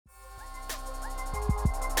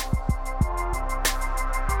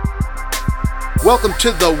Welcome to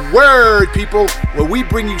The Word, people, where we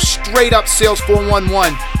bring you straight up Sales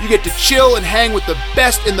 411. You get to chill and hang with the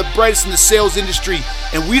best and the brightest in the sales industry.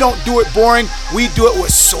 And we don't do it boring, we do it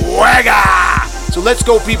with swagger. So let's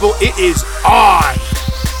go, people. It is on.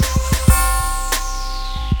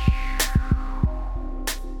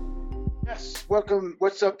 Yes, welcome.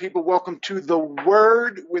 What's up, people? Welcome to The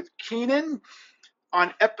Word with Keenan.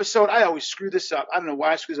 On episode, I always screw this up. I don't know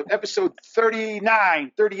why I screw this up. Episode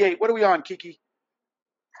 39, 38. What are we on, Kiki?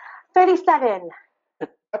 37.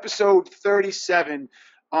 Episode 37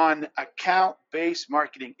 on account-based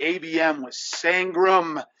marketing. ABM with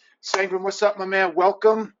Sangram. Sangram, what's up, my man?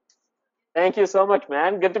 Welcome. Thank you so much,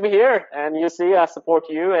 man. Good to be here. And you see, I support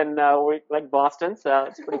you, and we like Boston, so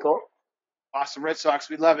it's pretty cool. Awesome, Red Sox.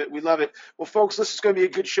 We love it. We love it. Well, folks, this is going to be a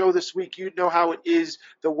good show this week. You know how it is.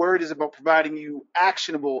 The Word is about providing you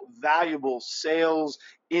actionable, valuable sales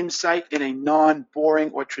insight in a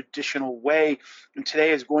non-boring or traditional way. And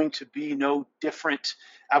today is going to be no different.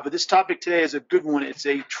 But this topic today is a good one. It's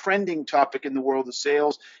a trending topic in the world of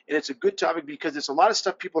sales. And it's a good topic because it's a lot of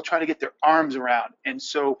stuff people are trying to get their arms around. And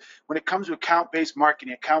so when it comes to account-based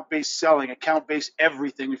marketing, account-based selling, account-based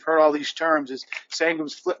everything, we've heard all these terms. Is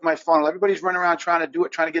Sangram's flip my funnel. Everybody's running around trying to do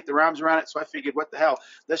it, trying to get their arms around it. So I figured, what the hell?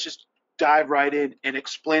 Let's just dive right in and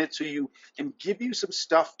explain it to you and give you some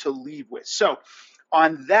stuff to leave with. So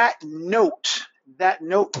on that note,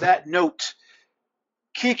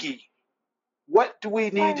 Kiki, what do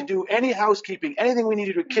we need to do? Any housekeeping, anything we need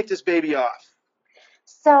to do to kick this baby off?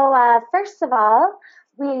 So first of all,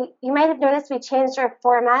 you might have noticed we changed our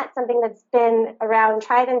format, something that's been around,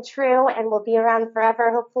 tried and true, and will be around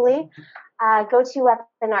forever, hopefully.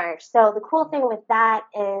 GoToWebinar. So the cool thing with that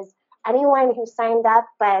is anyone who signed up,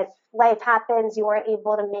 but life happens, you weren't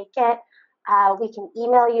able to make it, we can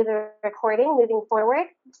email you the recording moving forward.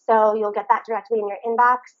 So you'll get that directly in your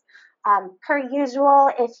inbox. Per usual,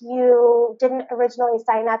 if you didn't originally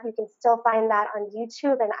sign up, you can still find that on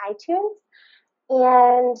YouTube and iTunes.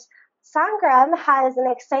 And Sangram has an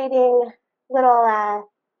exciting little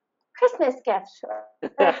Christmas gift or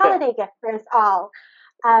holiday gift for us all.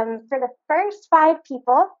 For the first 5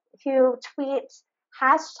 people who tweet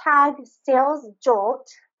 #SalesJolt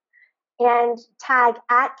and tag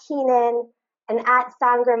 @Keenan and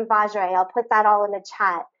 @Sangram Vajre, I'll put that all in the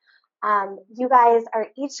chat. You guys are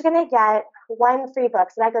each going to get 1 free book.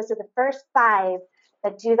 So that goes to the first 5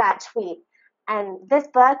 that do that tweet. And this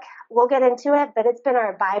book, we'll get into it, but it's been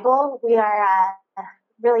our Bible. We are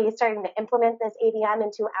really starting to implement this ABM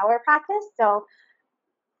into our practice. So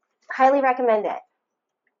highly recommend it.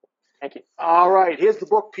 Thank you. All right, here's the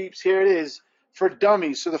book, peeps. Here it is for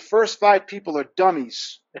dummies. So the first 5 people are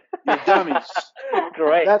dummies. You're dummies.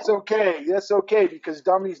 Great. That's okay. That's okay because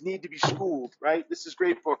dummies need to be schooled, right? This is a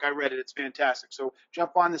great book. I read it. It's fantastic. So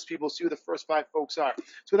jump on this, people. See who the first 5 folks are.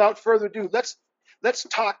 So without further ado, let's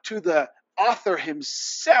talk to the author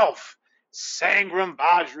himself, Sangram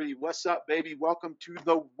Vajre. What's up, baby? Welcome to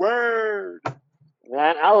The Word.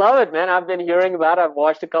 Man, I love it, man. I've been hearing about it. I've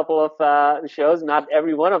watched a couple of shows, not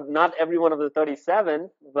every one of the 37,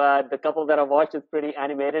 but the couple that I've watched is pretty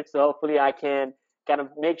animated. So hopefully I can kind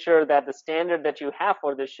of make sure that the standard that you have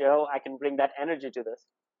for this show, I can bring that energy to this.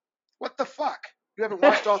 What the fuck? You haven't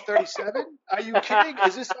watched all 37? Are you kidding?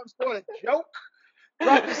 Is this some sort of joke?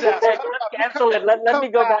 Drop his ass. Cancel it. Let me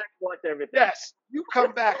go back and watch everything. Yes, you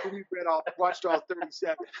come back when you've watched all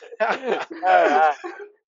 37.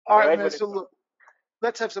 All right, man. So look,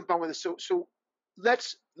 let's have some fun with this. So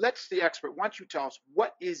let's the expert. Why don't you tell us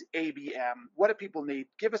what is ABM? What do people need?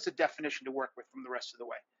 Give us a definition to work with from the rest of the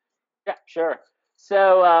way. Yeah, sure.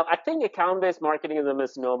 So I think account-based marketing is a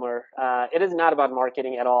misnomer. It is not about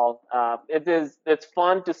marketing at all. It's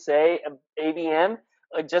fun to say ABM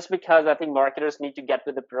just because I think marketers need to get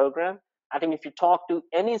with the program. I think if you talk to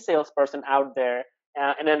any salesperson out there,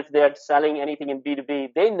 and then if they're selling anything in B2B,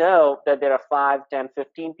 they know that there are 5, 10,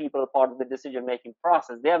 15 people part of the decision-making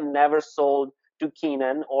process. They have never sold to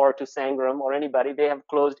Keenan or to Sangram or anybody. They have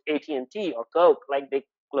closed AT&T or Coke, like they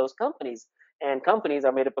close companies. And companies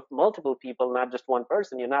are made up of multiple people, not just one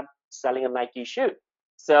person. You're not selling a Nike shoe.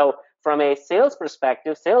 So from a sales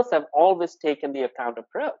perspective, sales have always taken the account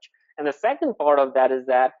approach. And the second part of that is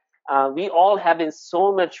that we all have been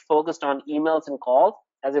so much focused on emails and calls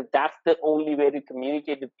as if that's the only way to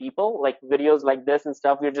communicate with people, like videos like this and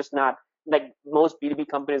stuff. We're just not, like most B2B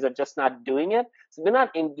companies are just not doing it. So we're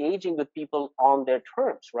not engaging with people on their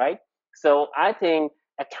terms, right? So I think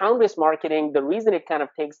account-based marketing, the reason it kind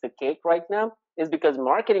of takes the cake right now is because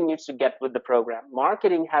marketing needs to get with the program.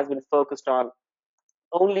 Marketing has been focused on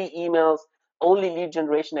only emails, only lead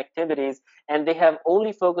generation activities, and they have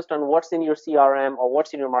only focused on what's in your CRM or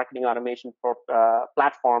what's in your marketing automation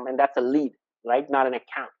platform, and that's a lead, right? Not an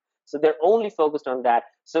account. So they're only focused on that.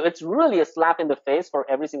 So it's really a slap in the face for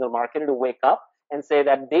every single marketer to wake up and say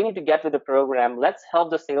that they need to get with the program. Let's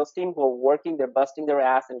help the sales team who are working, they're busting their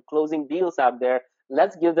ass and closing deals out there.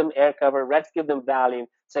 Let's give them air cover. Let's give them value.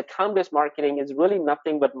 So account-based marketing is really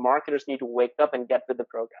nothing but marketers need to wake up and get with the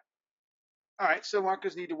program. All right, so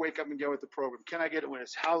marketers need to wake up and get with the program. Can I get a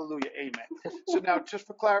witness? Hallelujah, amen. So now, just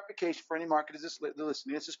for clarification for any marketers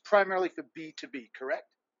listening, this is primarily for B2B, correct?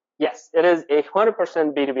 Yes, it is 100%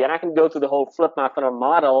 B2B, and I can go through the whole flip my funnel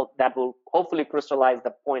model that will hopefully crystallize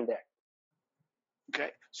the point there.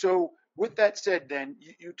 Okay, so with that said, then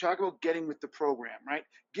you talk about getting with the program, right?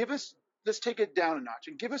 Let's take it down a notch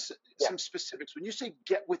and give us some specifics. When you say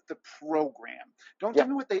get with the program, don't tell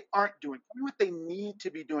me what they aren't doing. Tell me what they need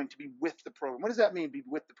to be doing to be with the program. What does that mean, be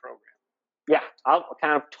with the program? Yeah, I'll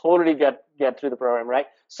kind of totally get through the program, right?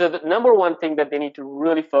 So the number one thing that they need to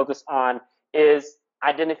really focus on is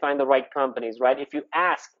identifying the right companies, right? If you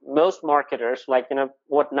ask most marketers, like,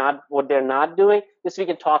 what they're not doing, just we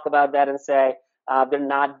can talk about that and say they're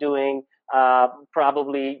not doing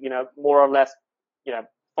probably, more or less,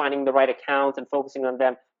 finding the right accounts and focusing on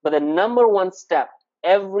them. But the number one step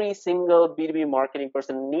every single B2B marketing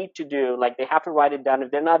person need to do, like they have to write it down.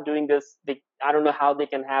 If they're not doing this, I don't know how they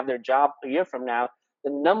can have their job a year from now.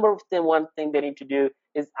 The number one thing they need to do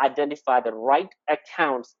is identify the right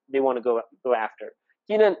accounts they want to go after.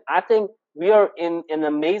 Keenan, I think we are in an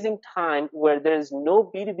amazing time where there is no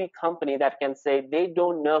B2B company that can say they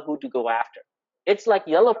don't know who to go after. It's like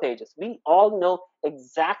Yellow Pages. We all know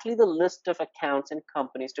exactly the list of accounts and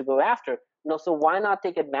companies to go after. So why not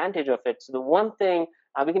take advantage of it? So the one thing,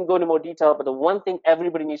 we can go into more detail, but the one thing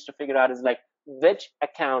everybody needs to figure out is like which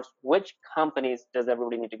accounts, which companies does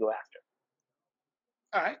everybody need to go after?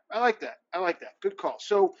 All right, I like that. Good call.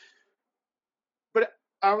 So, but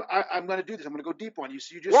I'm going to do this. I'm going to go deep on you.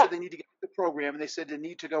 So you just said they need to get the program, and they said they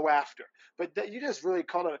need to go after. But you just really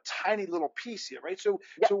called it a tiny little piece here, right? So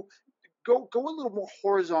go a little more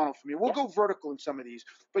horizontal for me. We'll go vertical in some of these.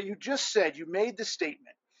 But you just said, you made the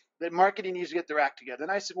statement that marketing needs to get their act together.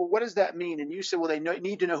 And I said, well, what does that mean? And you said, well, they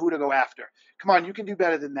need to know who to go after. Come on, you can do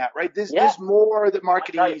better than that, right? There's more that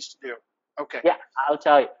marketing needs to do. Okay. Yeah, I'll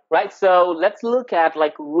tell you. Right. So let's look at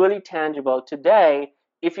like really tangible. Today,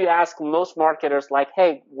 if you ask most marketers, like,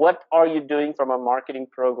 hey, what are you doing from a marketing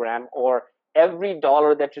program, or every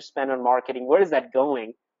dollar that you spend on marketing, where is that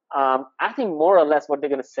going? I think more or less what they're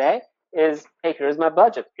going to say is, hey, here's my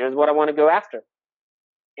budget. Here's what I want to go after.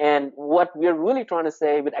 And what we're really trying to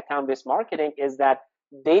say with account-based marketing is that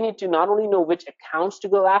they need to not only know which accounts to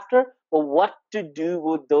go after, but what to do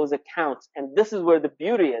with those accounts. And this is where the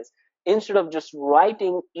beauty is. Instead of just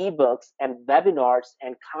writing ebooks and webinars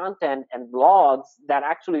and content and blogs that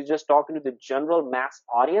actually just talking to the general mass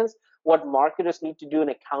audience, what marketers need to do in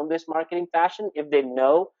account-based marketing fashion, if they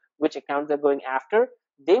know which accounts they're going after,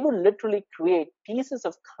 they will literally create pieces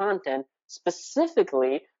of content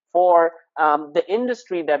specifically for the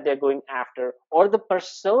industry that they're going after or the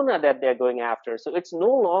persona that they're going after. So it's no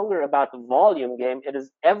longer about the volume game. It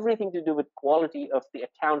is everything to do with quality of the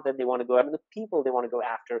account that they want to go after, the people they want to go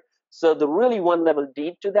after. So the really one level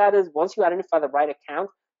deep to that is once you identify the right account,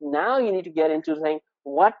 now you need to get into saying,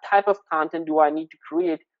 what type of content do I need to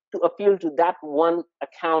create to appeal to that one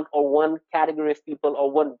account or one category of people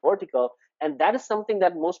or one vertical? And that is something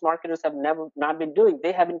that most marketers have never not been doing.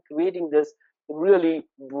 They have been creating this really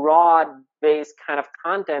broad based kind of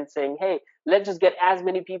content saying, hey, let's just get as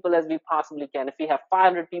many people as we possibly can. If we have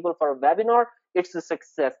 500 people for a webinar, it's a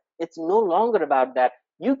success. It's no longer about that.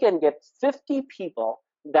 You can get 50 people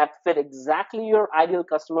that fit exactly your ideal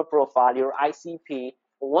customer profile, your ICP.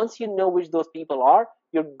 Once you know which those people are,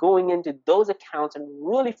 you're going into those accounts and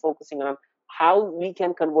really focusing on how we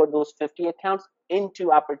can convert those 50 accounts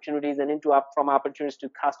into opportunities and from opportunities to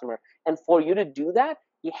customer. And for you to do that,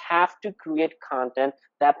 you have to create content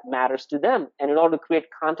that matters to them. And in order to create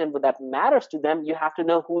content that matters to them, you have to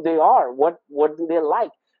know who they are. What do they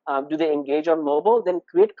like? Do they engage on mobile? Then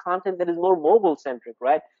create content that is more mobile centric,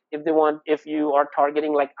 right? If you are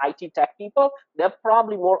targeting like IT tech people, they're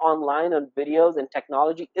probably more online on videos and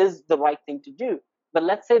technology is the right thing to do. But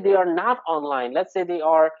let's say they are not online. Let's say they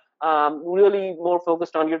are really more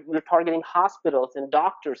focused on you're targeting hospitals and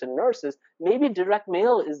doctors and nurses. Maybe direct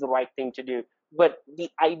mail is the right thing to do. But the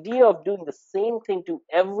idea of doing the same thing to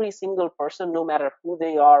every single person, no matter who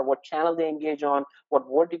they are, what channel they engage on, what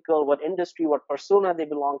vertical, what industry, what persona they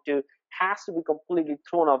belong to, has to be completely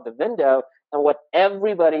thrown out the window. And what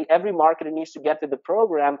every marketer needs to get with the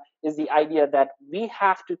program is the idea that we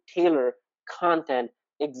have to tailor content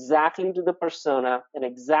exactly to the persona and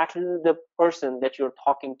exactly to the person that you're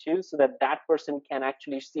talking to, so that that person can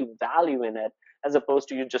actually see value in it, as opposed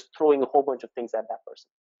to you just throwing a whole bunch of things at that person.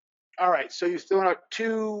 All right. So you've thrown out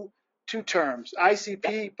two terms: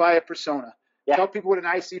 ICP, buyer persona. Yeah, Tell people what an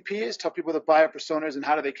ICP is. Tell people what a buyer persona is, and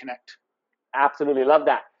how do they connect. absolutely love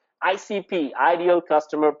that. ICP, ideal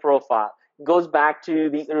customer profile, goes back to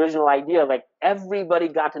the original idea. Like everybody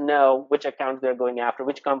got to know which accounts they're going after,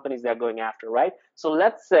 which companies they're going after, right? So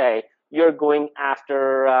let's say you're going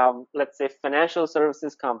after, let's say, financial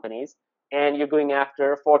services companies, and you're going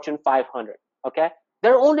after Fortune 500. Okay,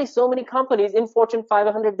 there are only so many companies in Fortune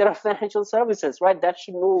 500 that are financial services, right? That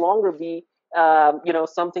should no longer be,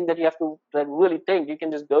 something that you have to like, really think. You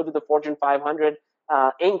can just go to the Fortune 500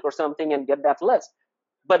 Inc. or something and get that list.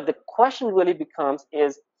 But the question really becomes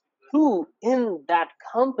is who in that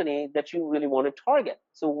company that you really want to target.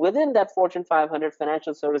 So within that Fortune 500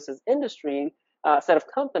 financial services industry set of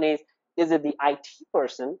companies, is it the IT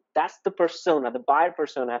person? That's the persona, the buyer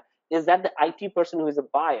persona. Is that the IT person who is a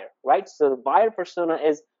buyer, right? So the buyer persona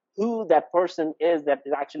is who that person is that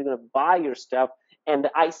is actually going to buy your stuff. And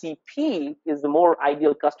the ICP is the more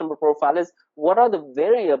ideal customer profile is what are the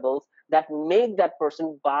variables that make that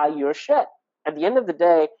person buy your shit. At the end of the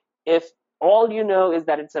day, if all you know is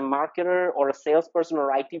that it's a marketer or a salesperson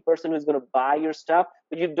or IT person who's going to buy your stuff,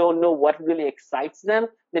 but you don't know what really excites them,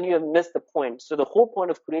 then you have missed the point. So the whole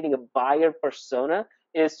point of creating a buyer persona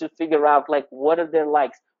is to figure out like what are their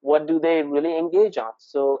likes, what do they really engage on.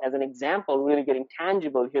 So as an example, really getting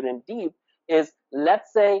tangible here and deep is,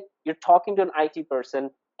 let's say you're talking to an IT person,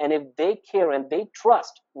 and if they care and they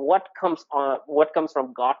trust what comes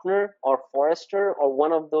from Gartner or Forrester or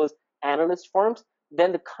one of those analyst firms,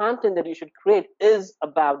 then the content that you should create is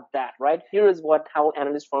about that, right? Here is what how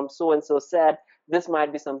analyst firm so and so said. This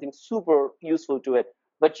might be something super useful to it,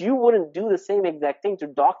 but you wouldn't do the same exact thing to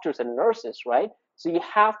doctors and nurses, right? So you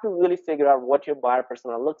have to really figure out what your buyer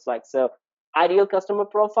persona looks like. So ideal customer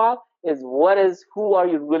profile is who are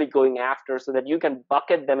you really going after, so that you can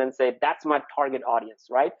bucket them and say that's my target audience,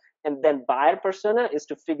 right? And then buyer persona is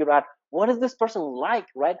to figure out what is this person like,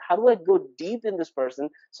 right? How do I go deep in this person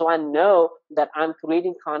so I know that I'm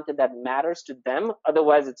creating content that matters to them?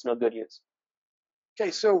 Otherwise, it's no good use.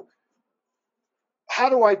 Okay. So how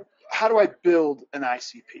do I build an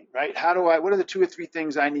ICP, right? What are the two or three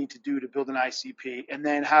things I need to do to build an ICP? And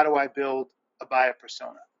then how do I build a buyer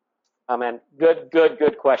persona? Oh man, good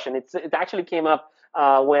question. It actually came up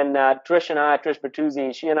when Trish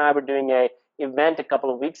Bertuzzi, she and I were doing a event a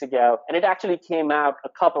couple of weeks ago, and it actually came out a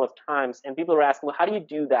couple of times, and people were asking, well, how do you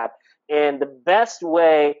do that? And the best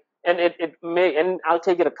way, and I'll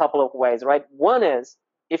take it a couple of ways, right? One is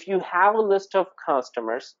if you have a list of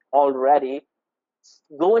customers already,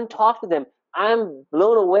 go and talk to them. I'm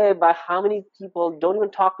blown away by how many people don't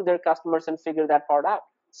even talk to their customers and figure that part out.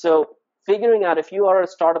 So figuring out if you are a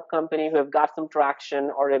startup company who have got some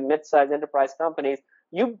traction or a mid-sized enterprise companies,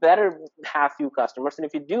 you better have few customers. And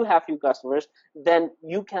if you do have few customers, then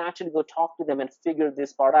you can actually go talk to them and figure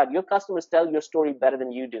this part out. Your customers tell your story better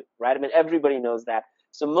than you do, right? I mean, everybody knows that.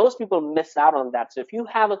 So most people miss out on that. So if you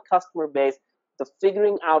have a customer base, the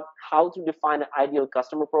figuring out how to define an ideal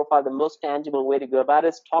customer profile, the most tangible way to go about it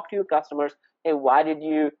is talk to your customers. Hey, why did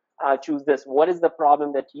you choose this? What is the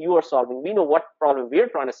problem that you are solving? We know what problem we're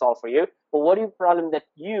trying to solve for you, but what is the problem that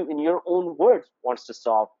you, in your own words, wants to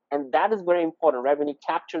solve? And that is very important, right? When you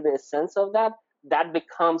capture the essence of that, that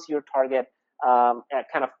becomes your target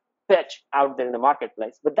kind of pitch out there in the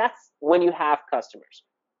marketplace. But that's when you have customers.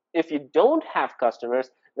 If you don't have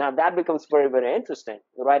customers, now that becomes very, very interesting.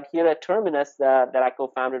 Right here at Terminus that I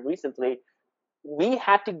co-founded recently, we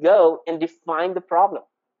had to go and define the problem.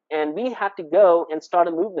 And we had to go and start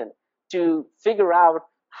a movement to figure out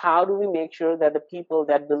how do we make sure that the people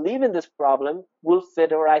that believe in this problem will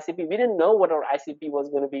fit our ICP. We didn't know what our ICP was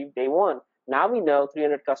going to be day one. Now we know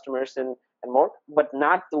 300 customers and more, but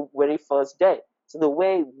not the very first day. So the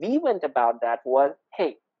way we went about that was,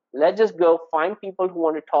 hey, let's just go find people who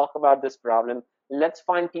want to talk about this problem. Let's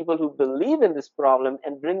find people who believe in this problem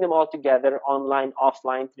and bring them all together online,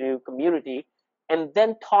 offline, through community, and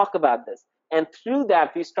then talk about this. And through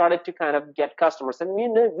that, we started to kind of get customers. And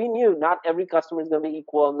we knew not every customer is going to be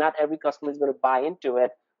equal, not every customer is going to buy into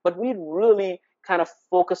it, but we really kind of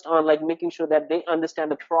focused on like making sure that they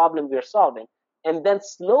understand the problem we're solving. And then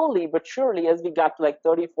slowly but surely, as we got to like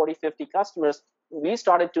 30, 40, 50 customers, we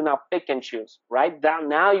started to now pick and choose, right?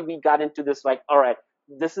 Now we got into this like, all right,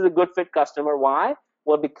 this is a good fit customer. Why?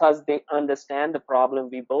 Well, because they understand the problem.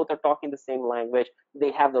 We both are talking the same language.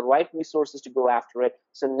 They have the right resources to go after it.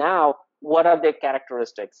 So now What are their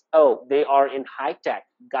characteristics? Oh, they are in high tech.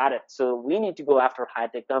 Got it. So we need to go after high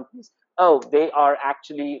tech companies. Oh, they are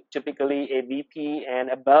actually typically a VP and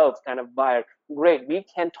above kind of buyer. Great. We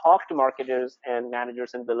can talk to marketers and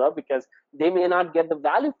managers and below because they may not get the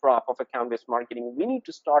value prop of account based marketing. We need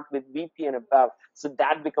to start with VP and above. So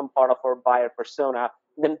that become part of our buyer persona.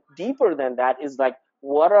 Then deeper than that is like,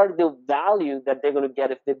 what are the value that they're going to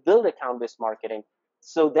get if they build account based marketing?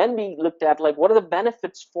 So then we looked at like, what are the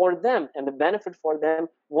benefits for them? And the benefit for them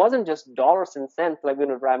wasn't just dollars and cents, like we're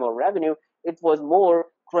going to drive more revenue. It was more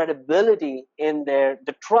credibility in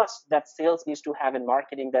the trust that sales needs to have in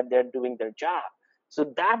marketing that they're doing their job.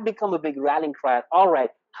 So that become a big rallying cry. All right,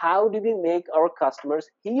 how do we make our customers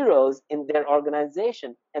heroes in their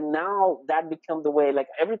organization? And now that become the way, like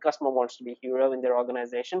every customer wants to be hero in their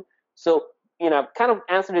organization. So, kind of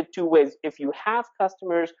answered it two ways. If you have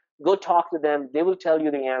customers, go talk to them. They will tell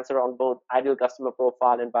you the answer on both ideal customer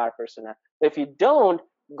profile and buyer persona. But if you don't,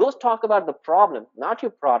 go talk about the problem, not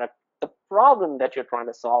your product, the problem that you're trying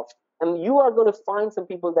to solve. And you are going to find some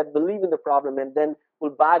people that believe in the problem and then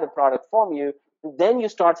will buy the product from you. And then you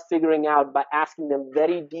start figuring out by asking them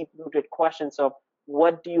very deep rooted questions of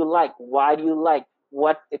what do you like? Why do you like?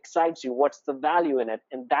 What excites you? What's the value in it?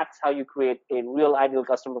 And that's how you create a real ideal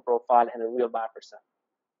customer profile and a real buyer persona.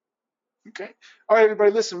 Okay. All right,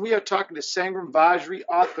 everybody, listen, we are talking to Sangram Vajre,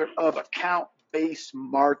 author of Account-Based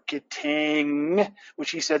Marketing,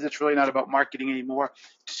 which he says it's really not about marketing anymore.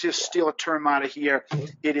 To just steal a term out of here,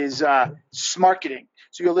 it is smarketing.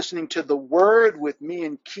 So you're listening to The Word with me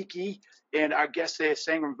and Kiki, and our guest today is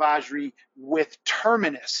Sangram Vajre with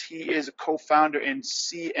Terminus. He is a co-founder and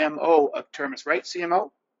CMO of Terminus, right?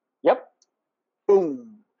 CMO? Yep.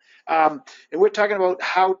 Boom. And we're talking about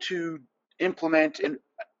how to implement an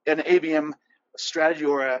ABM strategy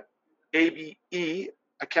or a ABE,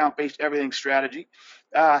 account-based everything strategy.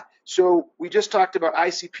 So we just talked about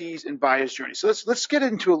ICPs and buyer's journey. So let's get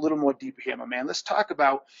into a little more deeper here, my man. Let's talk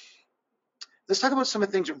about some of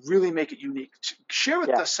the things that really make it unique. Share with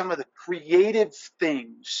us some of the creative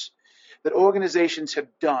things that organizations have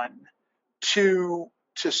done to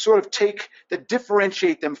sort of that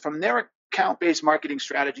differentiate them from their account-based marketing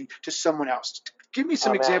strategy to someone else. Give me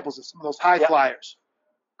some examples of some of those high flyers.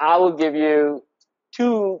 I will give you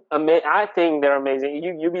two. I think they're amazing.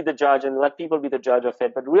 You be the judge and let people be the judge of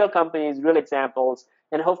it. But real companies, real examples,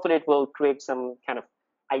 and hopefully it will create some kind of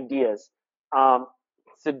ideas.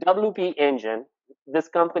 So WP Engine, this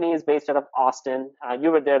company is based out of Austin.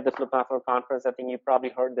 You were there at the Flip Mapper conference. I think you probably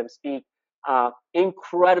heard them speak.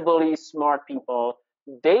 Incredibly smart people.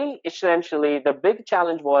 They essentially, the big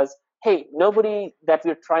challenge was, hey, nobody that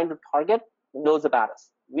we're trying to target knows about us.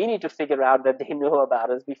 We need to figure out that they know about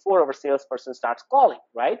us before our salesperson starts calling,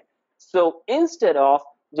 right? So instead of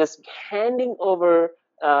just handing over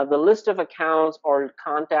the list of accounts or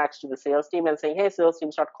contacts to the sales team and saying, hey, sales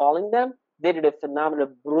team, start calling them, they did a phenomenal,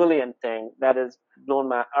 brilliant thing that has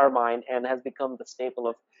blown our mind and has become the staple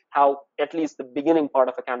of how at least the beginning part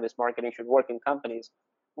of account-based marketing should work in companies.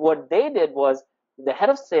 What they did was the head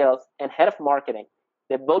of sales and head of marketing,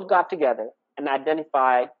 they both got together and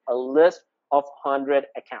identified a list of 100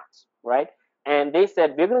 accounts, right? And they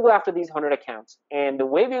said, we're going to go after these 100 accounts. And the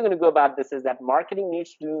way we're going to go about this is that marketing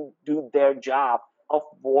needs to do their job of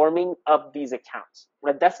warming up these accounts,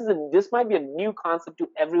 right? This might be a new concept to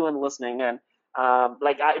everyone listening. And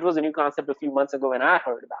it was a new concept a few months ago when I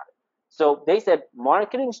heard about it. So they said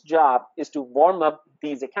marketing's job is to warm up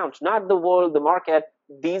these accounts, not the world, the market,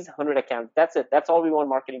 these 100 accounts. That's it. That's all we want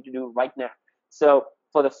marketing to do right now. So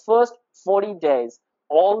for the first 40 days,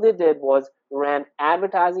 all they did was ran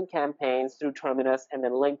advertising campaigns through Terminus and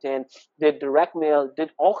then LinkedIn, did direct mail,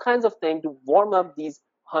 did all kinds of things to warm up these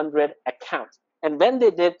 100 accounts. And when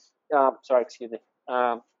they did, got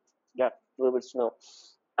a little bit slow.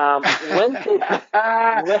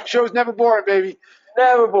 Show's never boring, baby.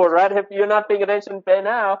 Never bored, right? If you're not paying attention, pay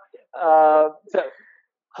now. So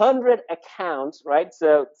 100 accounts, right?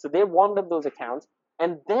 So they warmed up those accounts,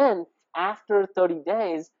 and then after 30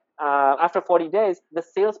 days, after 40 days, the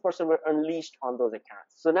salesperson were unleashed on those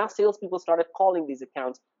accounts. So now salespeople started calling these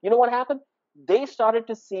accounts. You know what happened? They started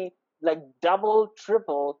to see like double,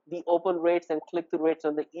 triple the open rates and click-through rates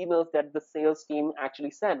on the emails that the sales team actually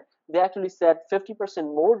sent. They actually said 50%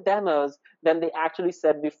 more demos than they actually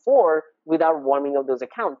said before without warming up those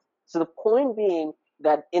accounts. So the point being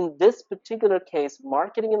that in this particular case,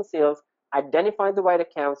 marketing and sales identified the right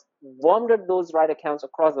accounts, warmed up those right accounts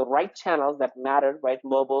across the right channels that mattered, right?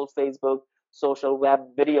 Mobile, Facebook, social, web,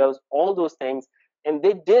 videos, all those things. And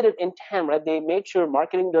they did it in time, right? They made sure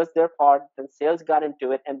marketing does their part, then sales got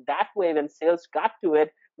into it. And that way, when sales got to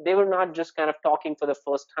it, they were not just kind of talking for the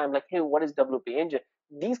first time, like, hey, what is WP Engine?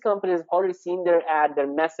 These companies have already seen their ad, their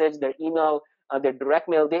message, their email, their direct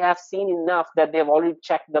mail. They have seen enough that they have already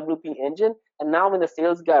checked WP Engine. And now when the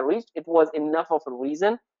sales guy reached, it was enough of a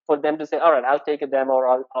reason for them to say, all right, I'll take a demo, or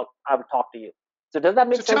I'll talk to you. So does that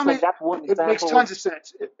make So tell sense? me, Like that one it makes example was, tons of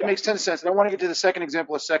sense. It yeah, makes tons of sense. And I want to get to the second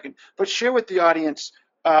example in a second, but share with the audience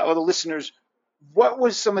or the listeners, what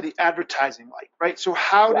was some of the advertising like, right? So yeah,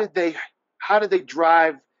 how did they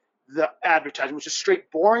drive the advertising? Was it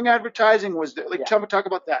straight boring advertising? Was there, like, yeah. talk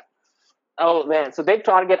about that. Oh man, so they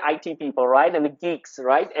target IT people, right, and the geeks,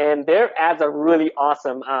 right, and their ads are really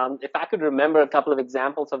awesome. If I could remember a couple of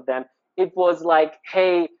examples of them, it was like,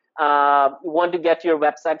 hey, you want to get to your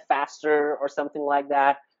website faster, or something like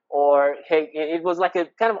that, or hey, it was like a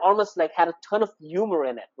kind of almost like had a ton of humor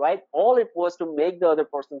in it, right? All it was to make the other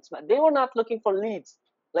person smile. They were not looking for leads.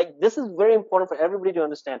 Like this is very important for everybody to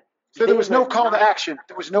understand. So there They was were no call to not action.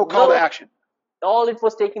 There was no call to no action. all it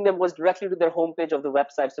was taking them was directly to their homepage of the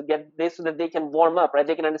website, so that they can warm up, right?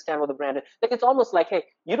 They can understand what the brand is. Like it's almost like, hey,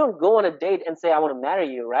 you don't go on a date and say I want to marry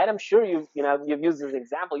you, right? I'm sure you've used this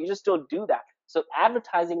example. You just don't do that. So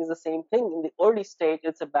advertising is the same thing. In the early stage,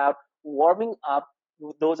 it's about warming up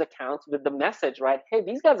those accounts with the message, right? Hey,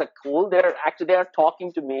 these guys are cool. They are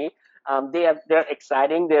talking to me. They're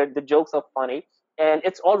exciting. The jokes are funny, and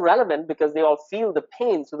it's all relevant because they all feel the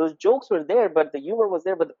pain. So those jokes were there, but the humor was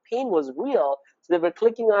there, but the pain was real. So they were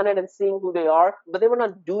clicking on it and seeing who they are, but they were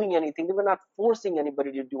not doing anything. They were not forcing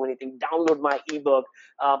anybody to do anything. Download my ebook,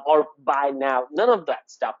 or buy now. None of that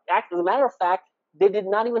stuff. As a matter of fact, they did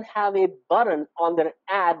not even have a button on their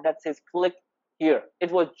ad that says click here.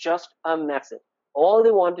 It was just a message. All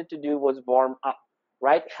they wanted to do was warm up,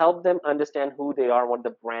 right? Help them understand who they are, what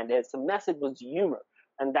the brand is. The message was humor,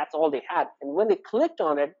 and that's all they had. And when they clicked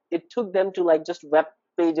on it, it took them to like just web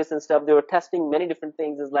pages and stuff. They were testing many different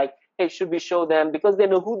things. It's like, hey, should we show them? Because they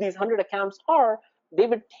know who these 100 accounts are, they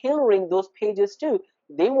were tailoring those pages too.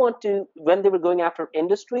 They want to, when they were going after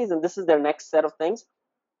industries, and this is their next set of things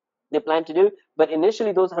they plan to do. But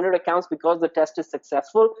initially, those 100 accounts, because the test is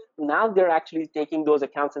successful, now they're actually taking those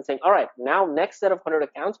accounts and saying, all right, now next set of 100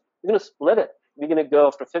 accounts, we're going to split it. We're going to go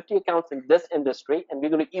after 50 accounts in this industry, and we're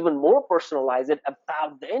going to even more personalize it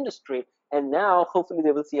about the industry. And now, hopefully,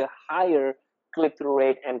 they will see a higher click-through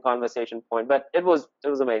rate and conversation point. But it was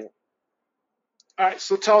amazing. All right,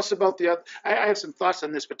 so tell us about the other. I have some thoughts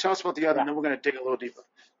on this, but tell us about the other, Yeah, and then we're going to dig a little deeper.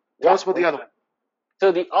 Tell yeah. us about the other one.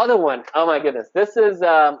 So the other one, oh my goodness, this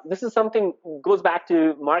is something goes back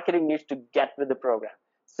to marketing needs to get with the program.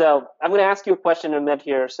 So I'm going to ask you a question in a minute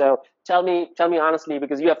here. So tell me honestly,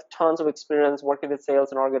 because you have tons of experience working with sales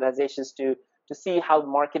and organizations to see how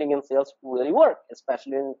marketing and sales really work,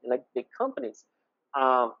 especially in like big companies.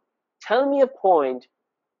 Um, Tell me a point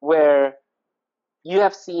where you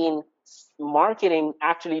have seen marketing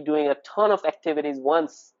actually doing a ton of activities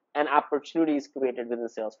once an opportunity is created within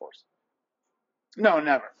Salesforce. No,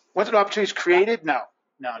 never. Once an opportunity is Yeah. created, no,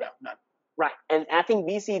 Yeah. none. Right. And I think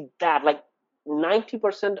we see that like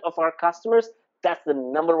 90% of our customers, that's the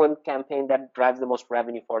number one campaign that drives the most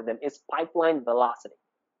revenue for them is pipeline velocity.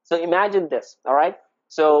 So imagine this, all right?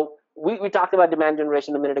 So we talked about demand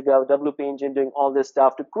generation a minute ago, WP Engine doing all this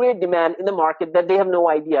stuff to create demand in the market that they have no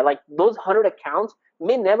idea. Like those 100 accounts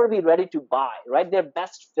may never be ready to buy, right? Their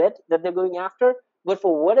best fit that they're going after. But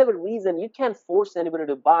for whatever reason, you can't force anybody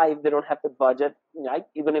to buy if they don't have the budget, right?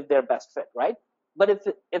 Even if they're best fit, right? But if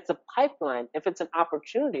it's a pipeline, if it's an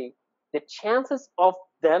opportunity, the chances of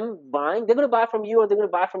them buying, they're going to buy from you or they're going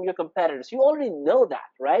to buy from your competitors. You already know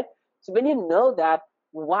that, right? So when you know that,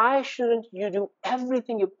 why shouldn't you do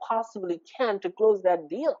everything you possibly can to close that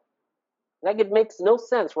deal? Like it makes no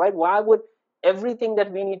sense, right? Why would everything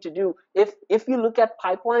that we need to do, if you look at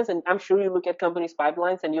pipelines, and I'm sure you look at companies'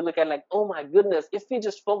 pipelines and you look at like, oh my goodness, if we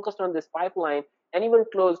just focused on this pipeline and even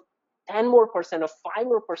close 10 more percent or 5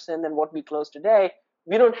 more percent than what we close today,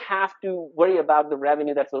 we don't have to worry about the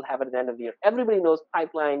revenue that we'll have at the end of the year. Everybody knows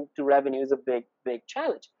pipeline to revenue is a big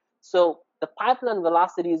challenge. So the pipeline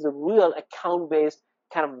velocity is a real account based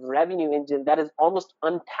kind of revenue engine that is almost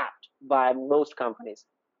untapped by most companies.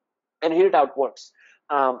 And here's how it works.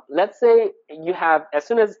 Let's say you have, as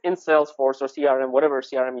soon as in Salesforce or CRM, whatever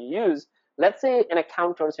CRM you use, let's say an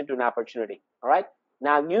account turns into an opportunity. All right.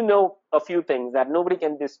 Now you know a few things that nobody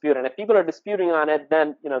can dispute, and if people are disputing on it,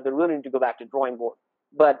 then they really need to go back to drawing board.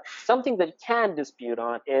 But something that you can dispute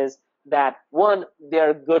on is that one, they're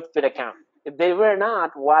a good fit account. If they were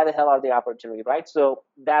not, why the hell are they opportunity, right? So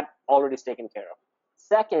that already is taken care of.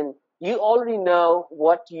 Second, you already know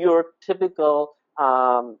what your typical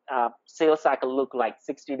sales cycle look like?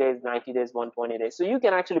 60 days, 90 days, 120 days. So you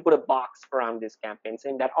can actually put a box around this campaign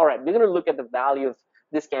saying that, all right, we're going to look at the value of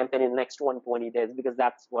this campaign in the next 120 days because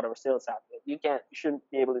that's what our sales cycle is. You shouldn't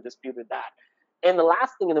be able to dispute with that. And the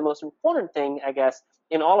last thing and the most important thing, I guess,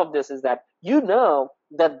 in all of this is that you know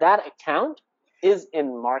that that account is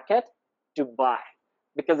in market to buy.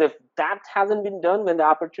 Because if that hasn't been done when the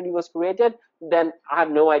opportunity was created, then I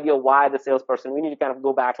have no idea why the salesperson, we need to kind of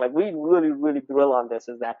go back. Like we really, really drill on this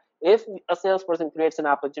is that if a salesperson creates an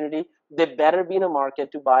opportunity, they better be in a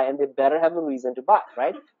market to buy and they better have a reason to buy,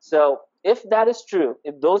 right? So if that is true,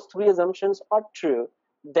 if those three assumptions are true,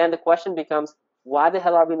 then the question becomes, why the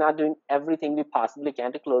hell are we not doing everything we possibly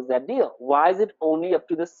can to close that deal? Why is it only up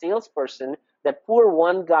to the salesperson, that poor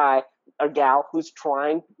one guy or gal who's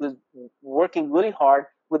working really hard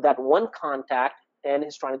with that one contact and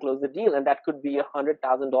is trying to close the deal? And that could be $100,000,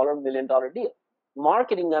 $1 million deal.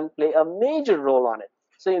 Marketing can play a major role on it.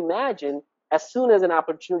 So imagine as soon as an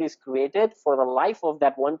opportunity is created for the life of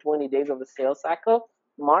that 120 days of the sales cycle,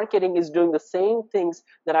 marketing is doing the same things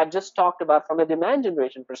that I just talked about from a demand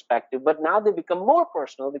generation perspective, but now they become more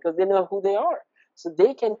personal because they know who they are. So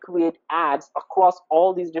they can create ads across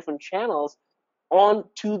all these different channels on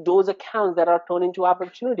to those accounts that are turned into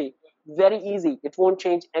opportunity. Very easy. It won't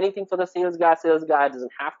change anything for the sales guy. Sales guy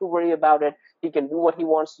doesn't have to worry about it. He can do what he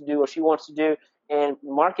wants to do or she wants to do. And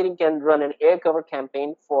marketing can run an air cover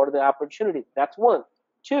campaign for the opportunity. That's one.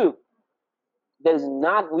 Two,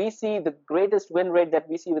 we see the greatest win rate that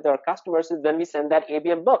we see with our customers is when we send that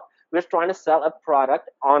ABM book. We're trying to sell a product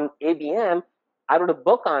on ABM. I wrote a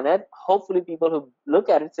book on it. Hopefully people who look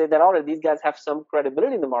at it say that, all right, these guys have some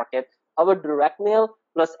credibility in the market. Our direct mail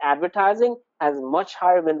plus advertising has much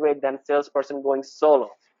higher win rate than salesperson going solo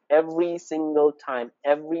every single time,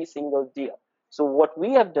 every single deal. So what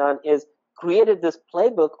we have done is created this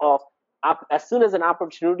playbook of as soon as an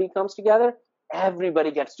opportunity comes together,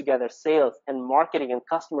 everybody gets together, sales and marketing and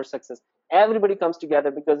customer success. Everybody comes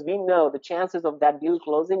together because we know the chances of that deal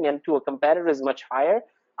closing and to a competitor is much higher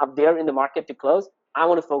up there in the market to close. I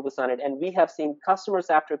want to focus on it. And we have seen customers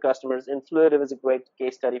after customers. Influitive is a great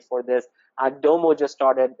case study for this. Domo just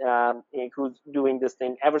started, who's doing this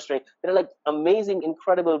thing, Everstring. They're like amazing,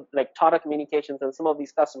 incredible, like Tata Communications and some of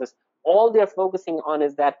these customers. All they're focusing on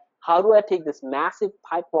is that, how do I take this massive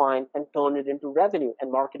pipeline and turn it into revenue?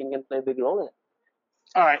 And marketing can play a big role in it.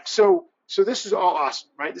 All right, so this is all awesome,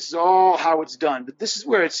 right? This is all how it's done, but this is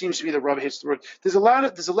where it seems to be the rubber hits the road. There's a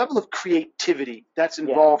level of creativity that's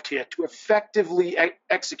involved here to effectively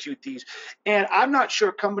execute these, and I'm not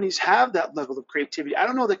sure companies have that level of creativity. I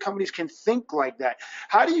don't know that companies can think like that.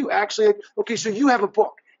 How do you actually? Okay, so you have a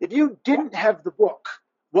book. If you didn't have the book,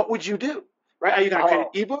 what would you do? Right? Are you going to create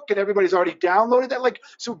an ebook and everybody's already downloaded that? Like,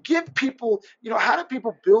 so give people, how do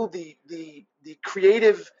people build the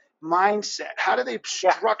creative mindset? How do they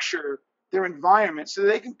structure their environment so that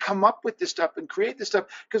they can come up with this stuff and create this stuff?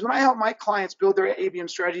 Because when I help my clients build their ABM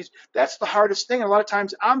strategies, that's the hardest thing. And a lot of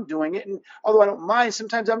times I'm doing it, and although I don't mind,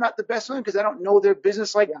 sometimes I'm not the best one because I don't know their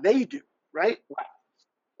business like they do, right?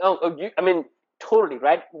 I mean, totally,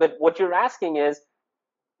 right? But what you're asking is,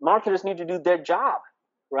 marketers need to do their job,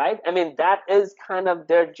 right? I mean, that is kind of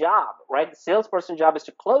their job, right? The salesperson's job is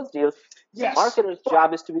to close deals. Yes. Marketer's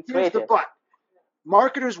job is to be creative. Here's the but.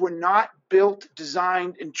 Marketers were not built,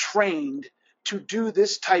 designed, and trained to do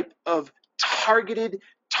this type of targeted,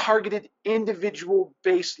 individual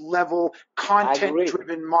based level,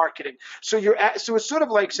 content-driven marketing. So so it's sort of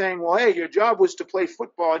like saying, well, hey, your job was to play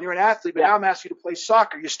football and you're an athlete, but now I'm asking you to play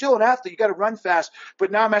soccer. You're still an athlete, you got to run fast,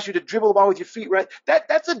 but now I'm asking you to dribble the ball with your feet, right?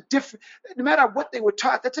 That's a different, no matter what they were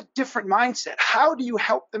taught, that's a different mindset. How do you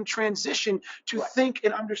help them transition to think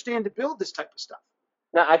and understand to build this type of stuff?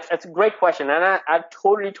 Now, that's a great question, and I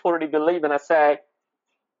totally believe, and I say,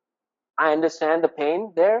 I understand the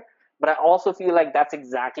pain there, but I also feel like that's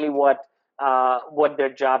exactly what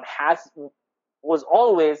their job was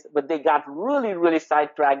always, but they got really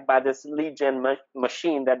sidetracked by this lead gen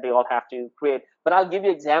machine that they all have to create. But I'll give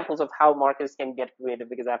you examples of how marketers can get creative,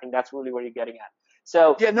 because I think that's really where you're getting at.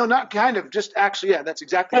 So yeah, no, not kind of, just actually, yeah, that's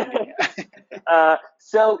exactly what I'm getting at.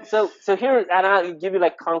 So here, and I'll give you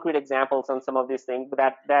like concrete examples on some of these things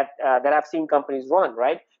that I've seen companies run,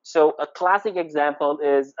 right? So a classic example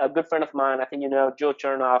is a good friend of mine. I think you know Joe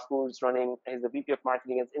Chernoff, who's he's the VP of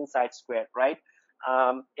marketing at Insight Squared, right?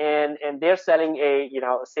 And they're selling a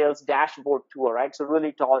sales dashboard tool, right? So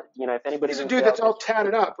really tall, if anybody's he's a dude that's all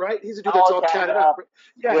tatted up, right? He's a dude that's all tatted up.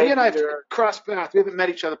 Yeah, he and I have crossed paths. We haven't met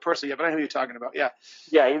each other personally yet, but I know who you're talking about. Yeah.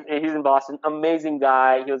 Yeah, he's in Boston. Amazing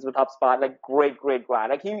guy. He was with HubSpot. Like great guy.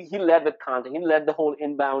 Like he led with content. He led the whole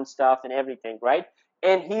inbound stuff and everything, right?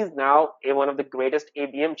 And he's now one of the greatest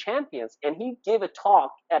ABM champions. And he gave a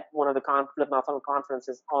talk at one of the Flip My Funnel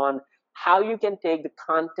conferences on how you can take the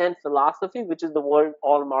content philosophy, which is the world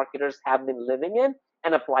all marketers have been living in,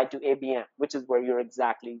 and apply to ABM, which is where you're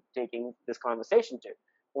exactly taking this conversation to.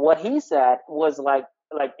 What he said was like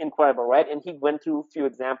incredible, right? And he went through a few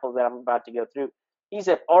examples that I'm about to go through. He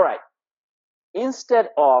said, all right, instead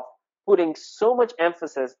of putting so much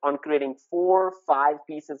emphasis on creating 4 or 5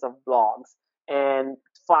 pieces of blogs and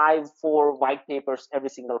 4 white papers every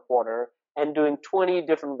single quarter and doing 20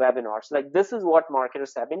 different webinars, like this is what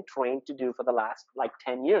marketers have been trained to do for the last like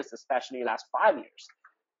 10 years, especially last 5 years.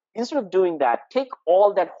 Instead of doing that, take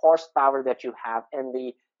all that horsepower that you have and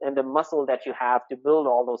the muscle that you have to build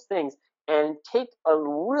all those things, and take a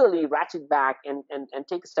really ratchet back and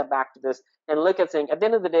take a step back to this and look at saying, at the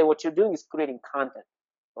end of the day, what you're doing is creating content,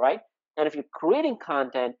 right? And if you're creating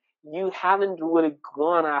content, you haven't really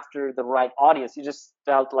gone after the right audience. You just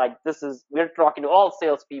felt like we're talking to all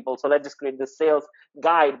salespeople, so let's just create this sales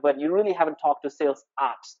guide, but you really haven't talked to sales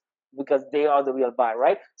ops because they are the real buyer,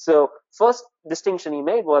 right? So first distinction he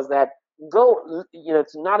made was that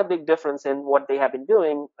it's not a big difference in what they have been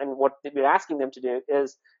doing, and what we're asking them to do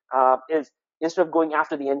is instead of going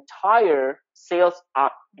after the entire sales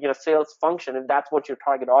function, if that's what your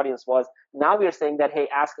target audience was, now we are saying that, hey,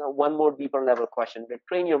 ask one more deeper level question.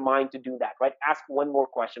 Train your mind to do that, right? Ask one more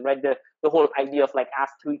question, right? The whole idea of like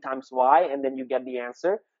ask 3 times why, and then you get the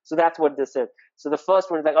answer. So that's what this is. So the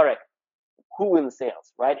first one is like, all right, who in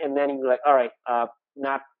sales, right? And then you're like, all right,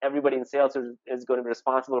 not everybody in sales is going to be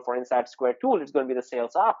responsible for Inside Square tool. It's going to be the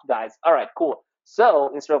sales ops guys. All right, cool.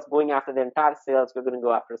 So instead of going after the entire sales, we're going to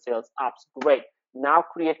go after sales ops. Great. Now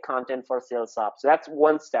create content for sales ops. So that's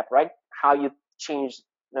one step, right? How you change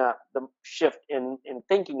the shift in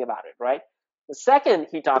thinking about it, right? The second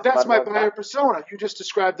he But talked that's about my was buyer persona. You just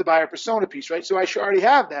described the buyer persona piece, right? So I should already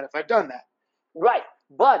have that if I've done that. right,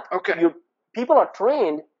 but Okay. people are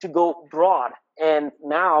trained to go broad. And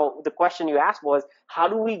now the question you asked was, how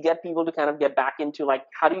do we get people to kind of get back into like,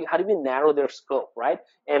 how do we narrow their scope, right?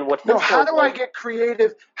 And what No, his how point do I was, get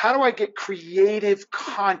creative? How do I get creative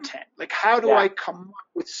content? Like, how do yeah, I come up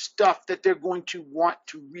with stuff that they're going to want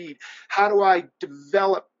to read? How do I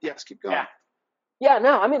develop? Yes, keep yeah, going. yeah.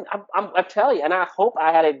 No, I mean, I tell you, and I hope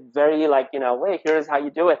I had a very way. Here's how you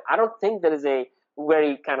do it. I don't think there is a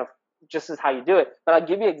very kind of just is how you do it, but I'll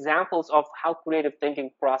give you examples of how creative thinking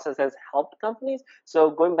process has helped companies. So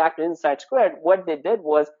going back to Inside Squared, what they did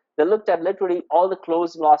was they looked at literally all the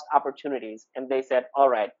closed lost opportunities, and they said, all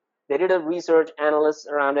right. They did a research analysis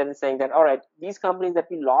around it and saying that, all right, these companies that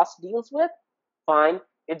we lost deals with, fine.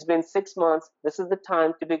 It's been 6 months. This is the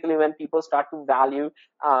time typically when people start to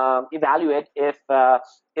evaluate if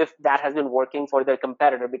that has been working for their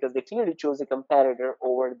competitor, because they clearly chose a competitor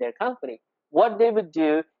over their company. What they would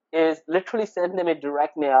do is literally send them a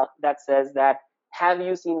direct mail that says that, have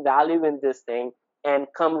you seen value in this thing, and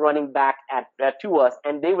come running back to us,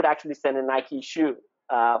 and they would actually send a Nike shoe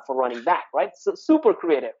for running back, right? So super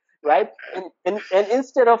creative, right? And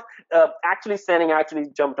instead of actually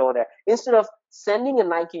jumped over there. Instead of sending a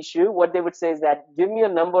Nike shoe, what they would say is that, give me a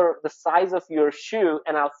number, the size of your shoe,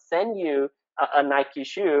 and I'll send you a Nike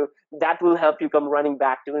shoe that will help you come running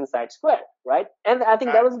back to Inside Square, right? And I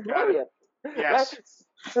think that was brilliant, right? Yes.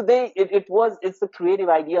 So it's the creative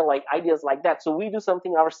ideas like that. So we do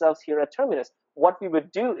something ourselves here at Terminus. What we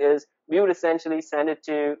would do is we would essentially send it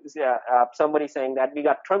to somebody saying that we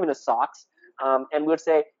got Terminus socks, and we'd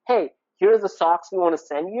say, hey, here's the socks we want to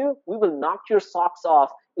send you. We will knock your socks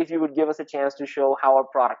off if you would give us a chance to show how our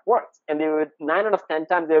product works. And they would 9 out of 10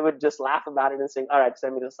 times they would just laugh about it and say, all right,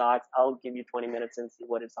 send me the socks. I'll give you 20 minutes and see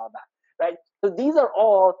what it's all about, right? So these are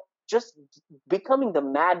all just becoming the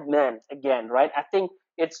madmen again, right? I think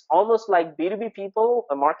it's almost like B2B people,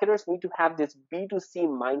 marketers need to have this B2C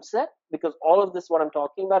mindset, because all of this, what I'm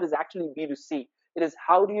talking about, is actually B2C. It is,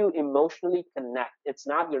 how do you emotionally connect? It's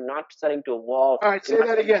not, you're not setting to a wall. All right, You're say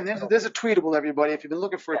not that setting again. to, There's a tweetable, everybody. If you've been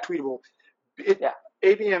looking for a yeah, tweetable, yeah.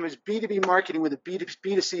 ABM is B2B marketing with a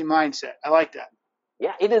B2C mindset. I like that.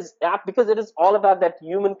 Yeah, it is because it is all about that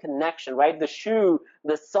human connection, right? The shoe,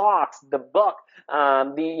 the socks, the book,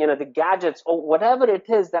 the gadgets, or whatever it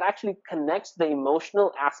is that actually connects the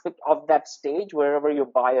emotional aspect of that stage wherever your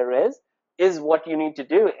buyer is what you need to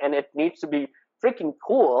do, and it needs to be freaking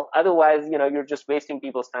cool. Otherwise, you're just wasting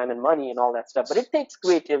people's time and money and all that stuff. But it takes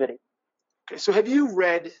creativity. Okay, so have you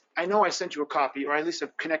read? I know I sent you a copy, or at least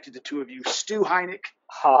I've connected the two of you. Stu Heineck.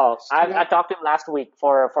 Oh, Stu I Heineck. talked to him last week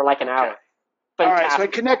for like an Okay. hour. All right, so I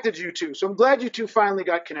fantastic. connected you two. So I'm glad you two finally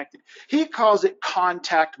got connected. He calls it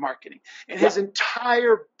contact marketing, and his Yep.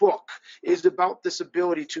 entire book is about this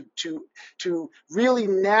ability to really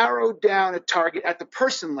narrow down a target at the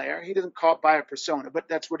person layer. He doesn't call it by a persona, but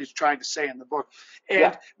that's what he's trying to say in the book. And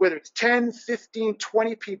Yep. whether it's 10, 15,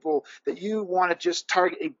 20 people that you want to just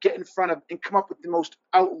target and get in front of and come up with the most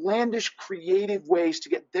outlandish, creative ways to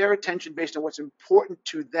get their attention based on what's important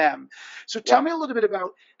to them. So tell Yep. me a little bit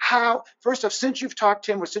about how, first off, since you've talked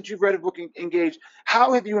to him or since you've read a book, Engaged,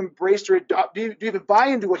 how have you embraced or adopted, do you even buy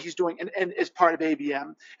into what he's doing and as part of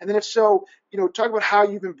ABM? And then if so, talk about how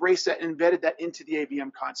you've embraced that and embedded that into the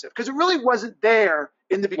ABM concept. Because it really wasn't there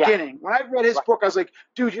in the Yeah. beginning. When I read his Right. book, I was like,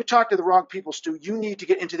 dude, you talked to the wrong people, Stu. You need to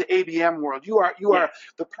get into the ABM world. You Yeah. are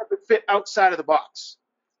the perfect fit outside of the box.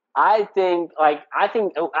 I think I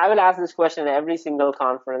will ask this question at every single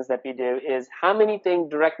conference that we do is how many think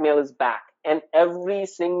direct mail is back? And every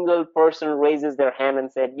single person raises their hand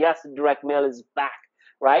and said, yes, direct mail is back,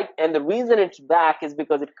 right? And the reason it's back is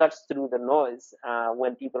because it cuts through the noise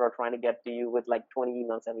when people are trying to get to you with like 20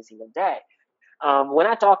 emails every single day. When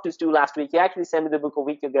I talked to Stu last week, he actually sent me the book a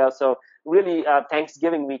week ago. So really,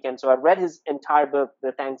 Thanksgiving weekend. So I read his entire book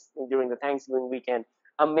during the Thanksgiving weekend.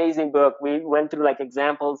 Amazing book. We went through like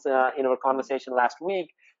examples in our conversation last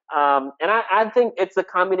week. And I think it's a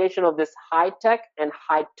combination of this high tech and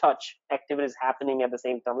high touch activities happening at the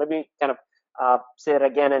same time. Let me kind of say it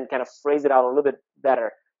again and kind of phrase it out a little bit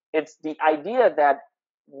better. It's the idea that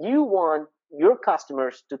you want your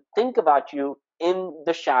customers to think about you in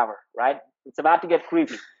the shower, right? It's about to get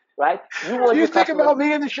creepy, right? You Do want you your think customers. about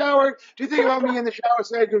me in the shower? Do you think about me in the shower,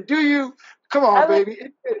 Sangram? Do you? Come on, I mean,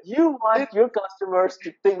 baby. you want It, your customers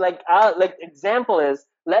to think like example is,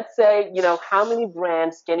 let's say, how many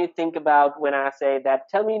brands can you think about when I say that?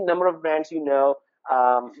 Tell me number of brands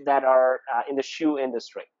that are in the shoe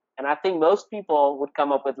industry. And I think most people would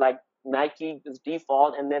come up with like Nike is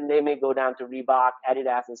default, and then they may go down to Reebok,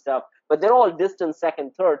 Adidas, and stuff. But they're all distant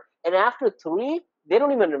second, third. And after three, they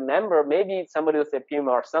don't even remember. Maybe somebody will say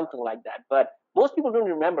Puma or something like that. But most people don't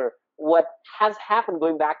remember what has happened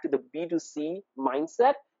going back to the B2C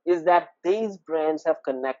mindset is that these brands have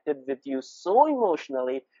connected with you so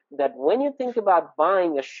emotionally that when you think about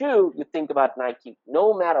buying a shoe, you think about Nike,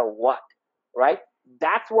 no matter what, right?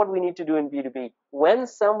 That's what we need to do in B2B. When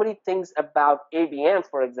somebody thinks about ABM,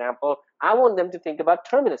 for example, I want them to think about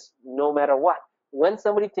Terminus, no matter what. When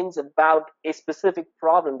somebody thinks about a specific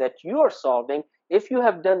problem that you are solving, if you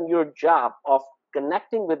have done your job of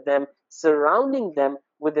connecting with them, surrounding them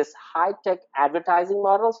with this high-tech advertising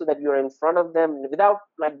model so that you're in front of them without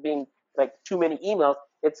like being like too many emails,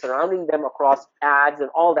 it's surrounding them across ads and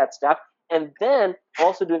all that stuff. And then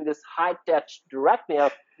also doing this high-touch direct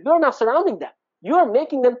mail, you're not surrounding them. You're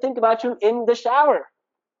making them think about you in the shower.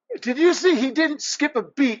 did you see he didn't skip a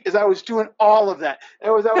beat as I was doing all of that? I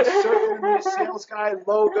was circling the sales guy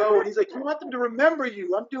logo, and he's like, "You want them to remember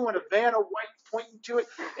you?" I'm doing a Vanna White pointing to it,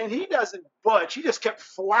 and he doesn't budge. He just kept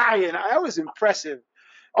flying. I was impressive.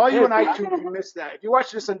 All you Dude, on iTunes, you missed that. If you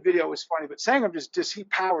watch this on video, it was funny. But Sangram just he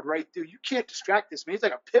powered right through. You can't distract this man. He's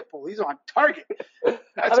like a pit bull. He's on target. I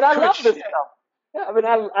That's mean, I good love this shit. stuff. Yeah, I mean,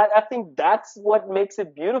 I think that's what makes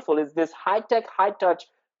it beautiful is this high tech, high touch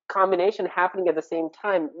combination happening at the same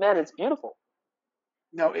time. Man, it's beautiful.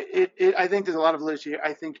 No, I think there's a lot of literature here.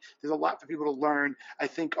 I think there's a lot for people to learn. I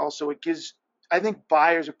think also I think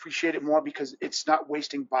buyers appreciate it more because it's not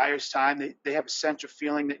wasting buyers' time. They have a sense of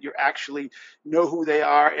feeling that you actually know who they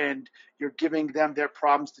are and you're giving them their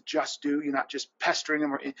problems to just do. You're not just pestering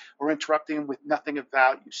them or interrupting them with nothing of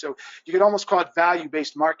value. So you could almost call it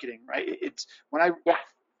value-based marketing, right? It's when I, Yeah.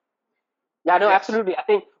 Yeah, no, yes. absolutely. I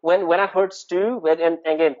think when I heard Stu, and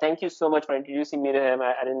again, thank you so much for introducing me to him.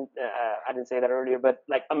 I didn't say that earlier, but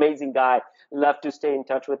like amazing guy. Love to stay in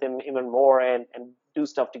touch with him even more and do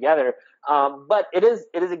stuff together. But it is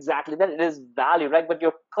exactly that. It is value, right? But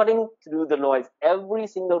you're cutting through the noise. Every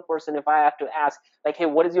single person, if I have to ask, like, hey,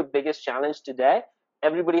 what is your biggest challenge today?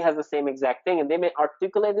 Everybody has the same exact thing, and they may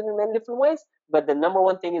articulate it in many different ways. But the number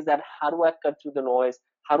one thing is that how do I cut through the noise?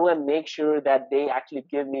 How do I make sure that they actually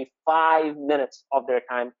give me 5 minutes of their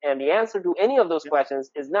time? And the answer to any of those questions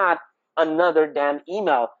is not another damn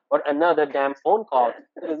email or another damn phone call.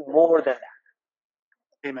 It is more than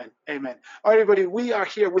that. Amen. Amen. All right, everybody, we are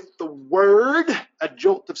here with the word, a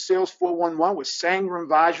jolt of sales 411 with Sangram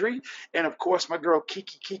Vajre, and of course, my girl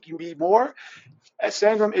Kiki B. Moore.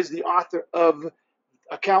 Sangram is the author of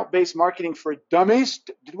Account-Based Marketing for Dummies.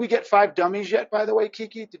 Did we get 5 dummies yet, by the way,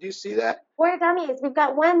 Kiki? Did you see that? 4 dummies. We've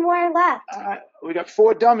got one more left. We got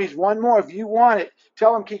 4 dummies, one more if you want it.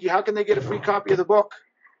 Tell them, Kiki, how can they get a free copy of the book?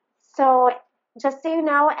 So Just so you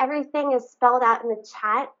know, everything is spelled out in the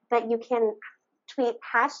chat, but you can tweet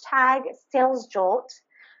hashtag SalesJolt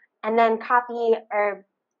and then copy or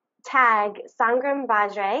tag Sangram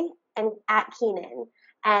Vajre and at Keenan.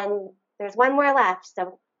 And there's one more left,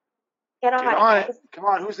 so get on Get it, on guys. it. Come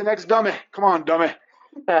on, who's the next dummy? Come on, dummy.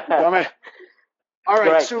 Dummy. All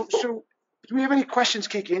right, Great. so do we have any questions,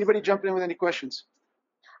 Kiki? Anybody jumping in with any questions?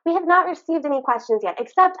 We have not received any questions yet,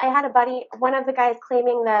 except I had a buddy, one of the guys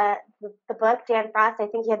claiming the book, Dan Frost. I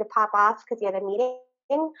think he had to pop off because he had a meeting.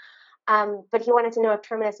 But he wanted to know if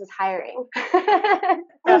Terminus was hiring. Oh,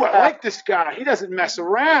 I like this guy. He doesn't mess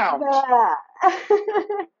around. Yeah.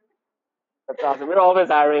 That's awesome. We're always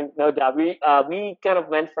hiring, no doubt. We kind of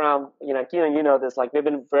went from, Keenan, you know this, like we've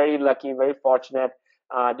been very lucky, very fortunate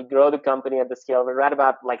to grow the company at the scale. We're at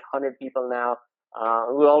about like 100 people now.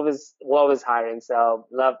 We're always hiring. So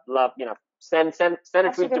love, send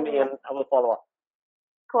a tweet to me and I will follow up.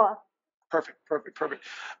 Cool. Perfect.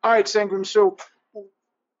 All right, Sangram. So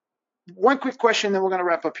one quick question, then we're going to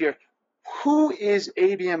wrap up here. Who is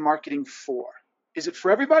ABM marketing for? Is it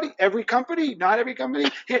for everybody? Every company? Not every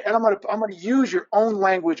company? Here, and I'm gonna use your own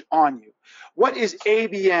language on you. What is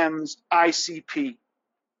ABM's ICP?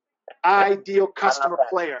 Ideal customer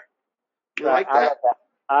player. You like that?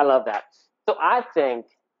 I love that. So I think,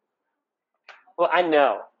 well, I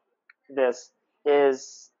know this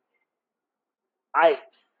is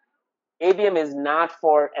ABM is not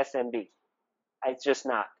for SMB. It's just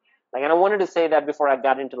not. Like, and I wanted to say that before I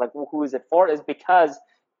got into like who is it for, is because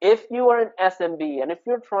if you are an SMB and if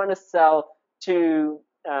you're trying to sell to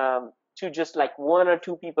just like one or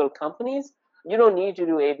two people companies, you don't need to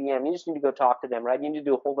do ABM. You just need to go talk to them, right? You need to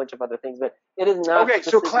do a whole bunch of other things, but it is not. Okay,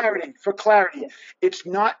 so for clarity, yeah. It's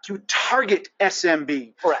not to target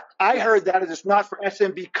SMB. Correct. I heard that it's not for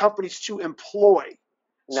SMB companies to employ.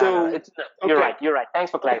 No, it's you're right. You're right.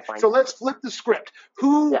 Thanks for clarifying. So let's flip the script.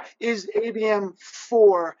 Who is ABM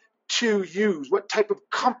for to use? What type of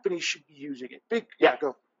company should be using it?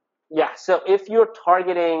 Go. Yeah, so if you're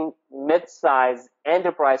targeting mid-size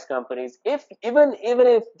enterprise companies, even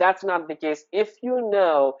if that's not the case, if you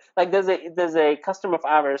know, like there's a customer of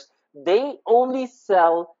ours, they only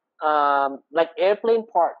sell like airplane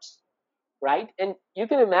parts, right? And you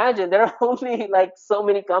can imagine there are only like so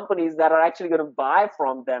many companies that are actually going to buy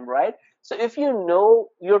from them, right? So if you know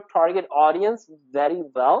your target audience very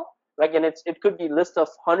well, like, and it could be a list of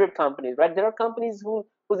 100 companies, right? There are companies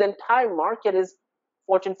whose entire market is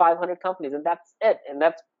Fortune 500 companies, and that's it, and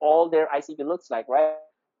that's all their ICP looks like, right?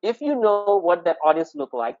 If you know what that audience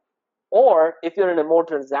look like, or if you're in a more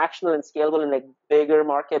transactional and scalable and like bigger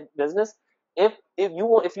market business, if you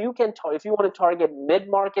want to target mid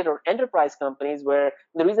market or enterprise companies, where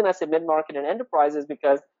the reason I say mid market and enterprise is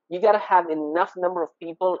because you got to have enough number of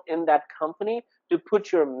people in that company to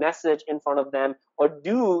put your message in front of them, or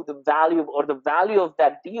do the value of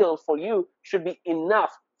that deal for you should be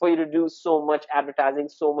enough for you to do so much advertising,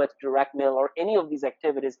 so much direct mail, or any of these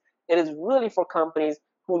activities. It is really for companies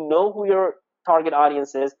who know who your target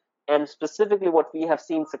audience is, and specifically what we have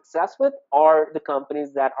seen success with are the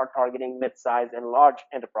companies that are targeting mid-size and large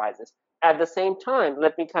enterprises. At the same time,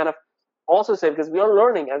 let me kind of also say, because we are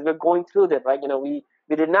learning as we're going through that, right? We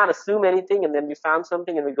did not assume anything, and then we found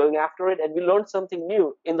something and we're going after it, and we learned something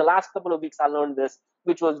new. In the last couple of weeks, I learned this,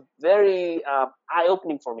 which was very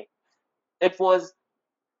eye-opening for me. It was,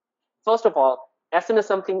 first of all, as soon as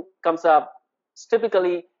something comes up,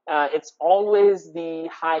 typically it's always the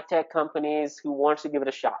high-tech companies who wants to give it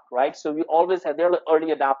a shot, right? So we always have, they're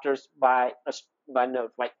early adopters by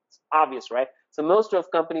note, right? It's obvious, right? So most of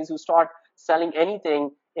companies who start selling anything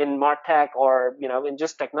in MarTech or in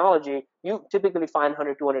just technology, you typically find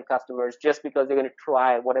 100, 200 customers just because they're going to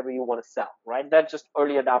try whatever you want to sell, right? That's just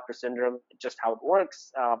early adopter syndrome, just how it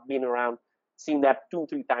works. Been around, seen that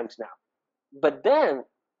 2-3 times now. But then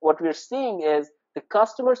what we're seeing is the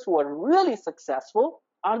customers who are really successful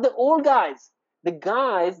are the old guys, the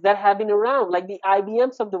guys that have been around, like the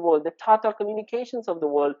IBMs of the world, the Tata Communications of the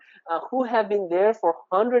world, who have been there for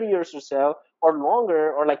 100 years or so, or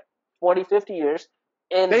longer, or like 40, 50 years.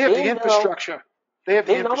 And they have the infrastructure. They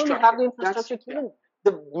not only have the infrastructure,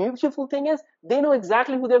 the beautiful thing is they know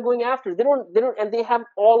exactly who they're going after. They don't, and they have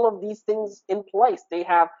all of these things in place. They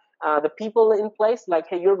have the people in place, like,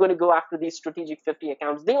 hey, you're going to go after these strategic 50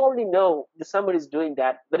 accounts. They already know that somebody's doing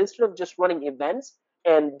that. But instead of just running events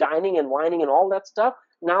and dining and whining and all that stuff,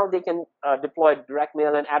 now they can deploy direct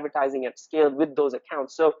mail and advertising at scale with those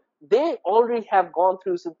accounts. So they already have gone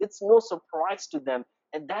through, so it's no surprise to them.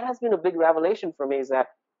 And that has been a big revelation for me, is that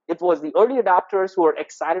it was the early adopters who are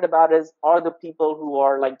excited about it, are the people who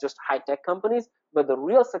are like just high-tech companies. But the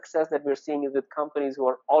real success that we're seeing is with companies who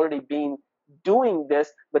are already being doing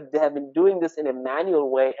this, but they have been doing this in a manual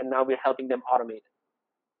way, and now we're helping them automate it.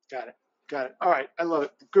 Got it. Got it. All right. I love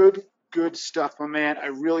it. Good stuff, my man. I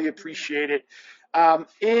really appreciate it.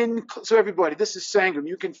 So everybody, this is Sangram.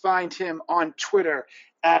 You can find him on Twitter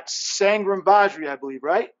at Sangram Vajre, I believe,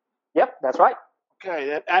 right? Yep, that's right.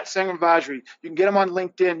 Okay, at Sangram Vajre. You can get him on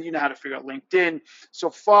LinkedIn. You know how to figure out LinkedIn.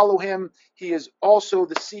 So follow him. He is also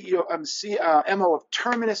the CEO, MO of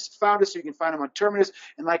Terminus founder, so you can find him on Terminus.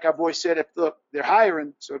 And like our boy said, they're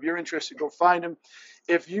hiring, so if you're interested, go find him.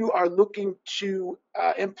 If you are looking to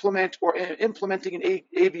implementing an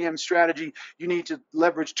ABM strategy, you need to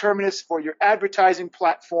leverage Terminus for your advertising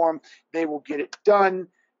platform. They will get it done.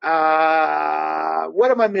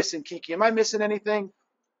 What am I missing, Kiki? Am I missing anything?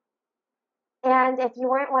 And if you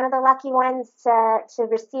weren't one of the lucky ones to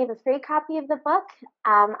receive a free copy of the book,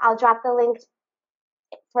 I'll drop the link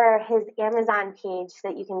for his Amazon page so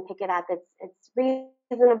that you can pick it up. It's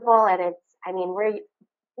reasonable, and we're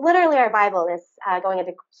literally, our Bible is going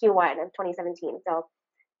into Q1 of 2017. So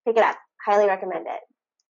pick it up. Highly recommend it.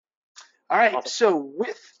 All right. Awesome. So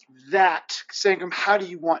with that, Sangram, how do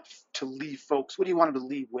you want to leave folks? What do you want them to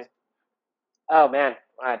leave with? Oh man,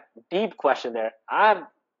 deep question there.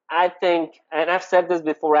 I think, and I've said this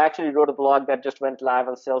before, I actually wrote a blog that just went live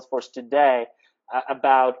on Salesforce today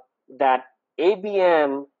about that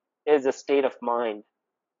ABM is a state of mind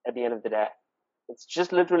at the end of the day. It's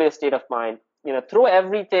just literally a state of mind. Through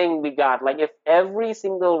everything we got, like if every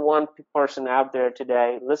single one person out there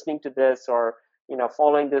today listening to this or,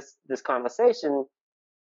 following this conversation,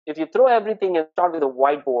 if you throw everything and start with a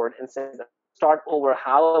whiteboard and start over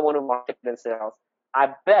how I want to market in sales,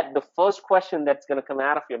 I bet the first question that's going to come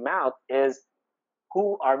out of your mouth is,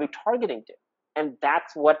 who are we targeting to? And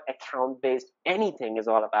that's what account-based anything is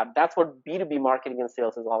all about. That's what B2B marketing and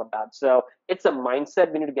sales is all about. So it's a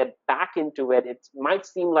mindset. We need to get back into it. It might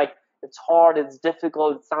seem like it's hard, it's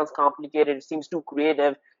difficult, it sounds complicated, it seems too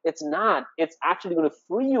creative. It's not. It's actually going to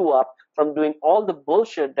free you up from doing all the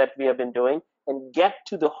bullshit that we have been doing and get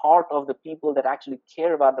to the heart of the people that actually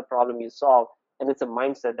care about the problem you solve. And it's a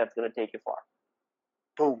mindset that's going to take you far.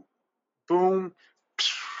 Boom. Boom.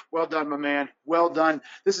 Well done, my man. Well done.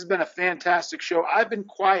 This has been a fantastic show. I've been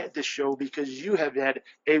quiet this show because you have had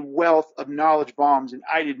a wealth of knowledge bombs, and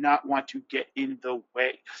I did not want to get in the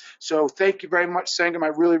way. So thank you very much, Sangram. I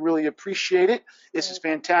really, really appreciate it. This is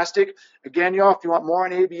fantastic. Again, y'all, if you want more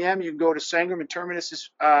on ABM, you can go to Sangram and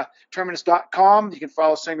Terminus.com. You can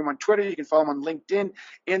follow Sangram on Twitter. You can follow him on LinkedIn.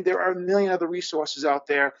 And there are a million other resources out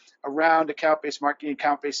there around account-based marketing,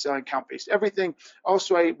 account-based selling, account-based everything.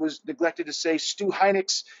 Also, I was neglected to say Stu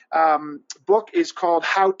Heinrich's book is called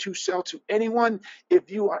How to Sell to Anyone.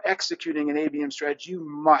 If you are executing an ABM strategy, you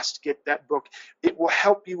must get that book. It will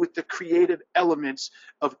help you with the creative elements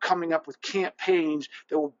of coming up with campaigns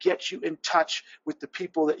that will get you in touch with the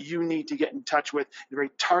people that you need to get in touch with in a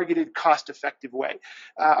very targeted, cost-effective way.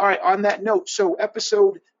 All right, on that note, so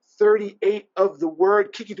episode 38 of The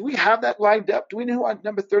Word. Kiki, do we have that lined up? Do we know what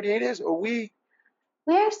number 38 is? Or we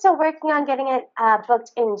are still working on getting it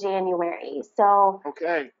booked in January. So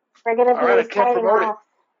okay. We're going to be starting off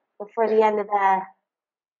before the end of the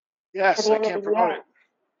Yes, I can't promote it.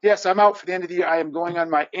 Yes, I'm out for the end of the year. I am going on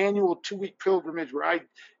my annual 2-week pilgrimage where I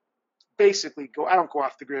basically I don't go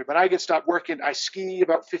off the grid, but I get stopped working. I ski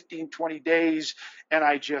about 15, 20 days, and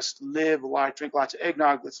I just live a lot, drink lots of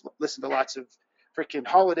eggnog, listen to lots of freaking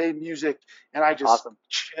holiday music, and I just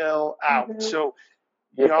chill out. Mm-hmm. So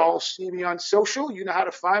y'all see me on social. You know how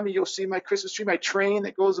to find me. You'll see my Christmas tree, my train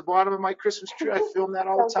that goes at the bottom of my Christmas tree. I film that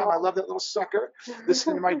all the time. I love that little sucker.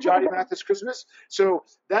 Listening to my Jotty Math this Christmas. So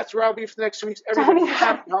that's where I'll be for the next 2 weeks. Everybody,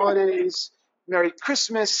 happy holidays, Merry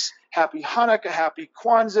Christmas, Happy Hanukkah, Happy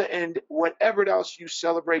Kwanzaa, and whatever else you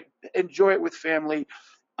celebrate. Enjoy it with family.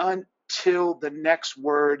 Until the next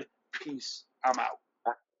word, peace. I'm out.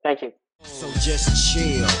 Thank you. So just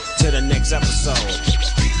chill till the next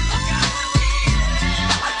episode.